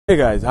Hey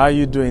guys, how are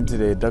you doing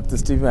today? Dr.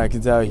 Stephen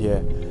Akitao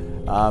here.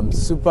 I'm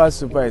super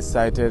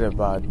excited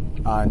about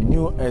our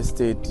new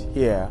estate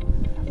here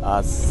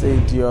at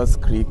Sardius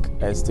Creek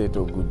Estate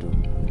Ogudu.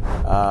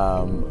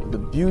 The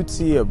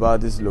beauty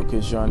about this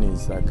location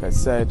is, like I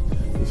said,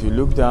 if you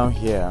look down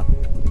here,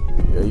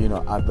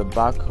 at the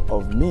back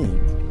of me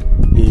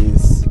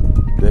is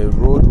the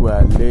road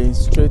we're laying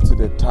straight to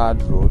the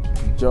third road,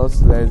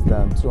 just less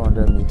than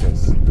 200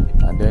 meters.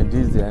 And then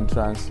this is the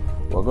entrance.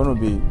 We're going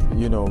to be,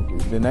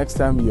 the next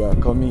time you are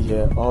coming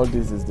here, all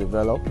this is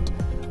developed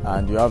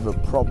and you have a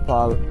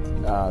proper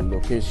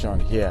location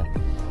here.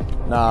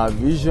 Now, our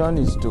vision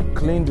is to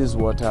clean these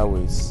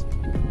waterways,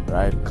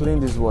 right? Clean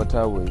these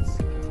waterways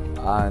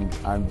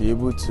and be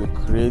able to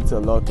create a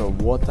lot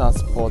of water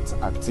sports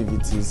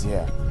activities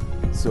here.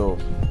 So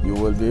you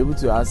will be able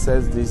to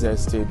access this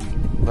estate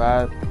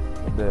via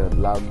the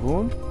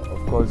lagoon.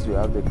 Of course, you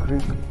have the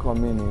creek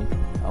coming in,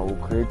 and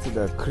we'll create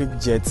the creek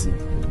jetty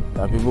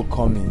that people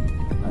come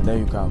in. And then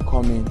you can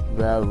come in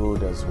via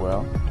road as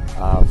well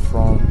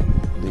from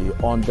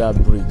the under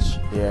bridge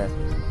here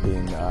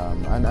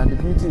and the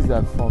beauty is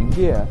that from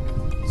here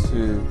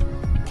to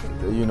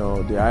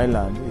the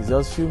island is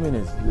just a few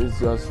minutes.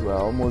 We're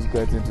almost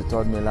getting to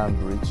Third Mainland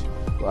Bridge.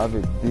 We have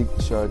a big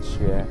church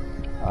here.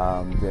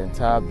 The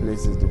entire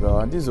place is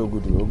developed, and this is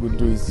Ogudu.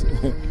 Ogudu is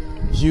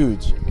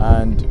huge,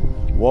 and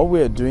what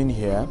we are doing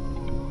here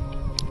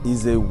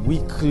is a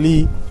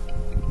weekly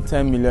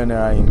 10 million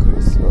naira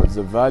increase.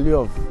 So the value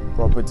of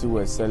property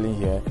we're selling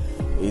here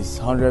is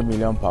 100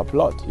 million per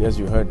plot. Yes,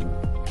 you heard me.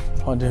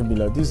 100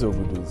 million. This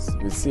Ogudu is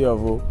with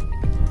CFO,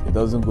 it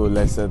doesn't go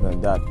lesser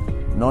than that.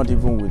 Not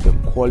even with the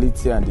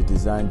quality and the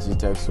design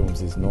Gtext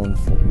Homes is known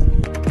for.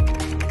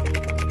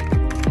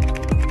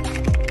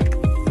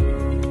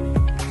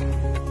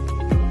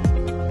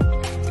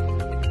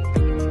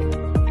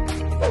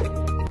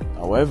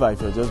 However,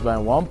 if you're just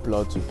buying one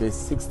plot, you pay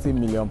 60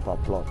 million per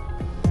plot.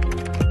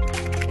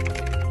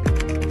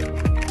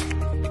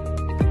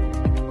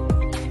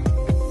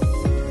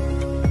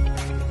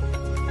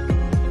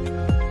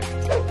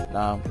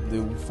 Now,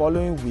 the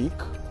following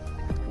week,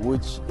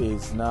 which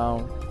is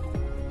now,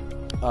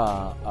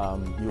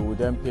 you will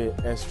then pay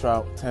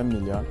extra 10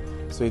 million.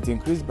 So it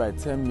increased by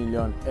 10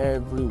 million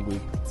every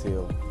week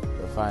till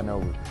the final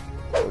week.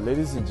 So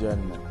ladies and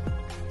gentlemen,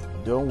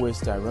 don't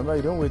waste time. Remember,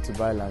 you don't wait to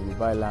buy land, you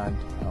buy land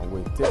and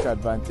wait. Take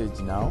advantage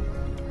now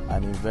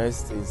and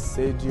invest in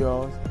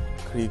Sardius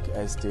Creek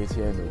Estate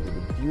here in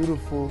the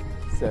beautiful,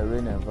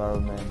 serene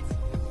environment.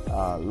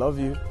 Love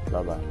you.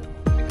 Bye-bye.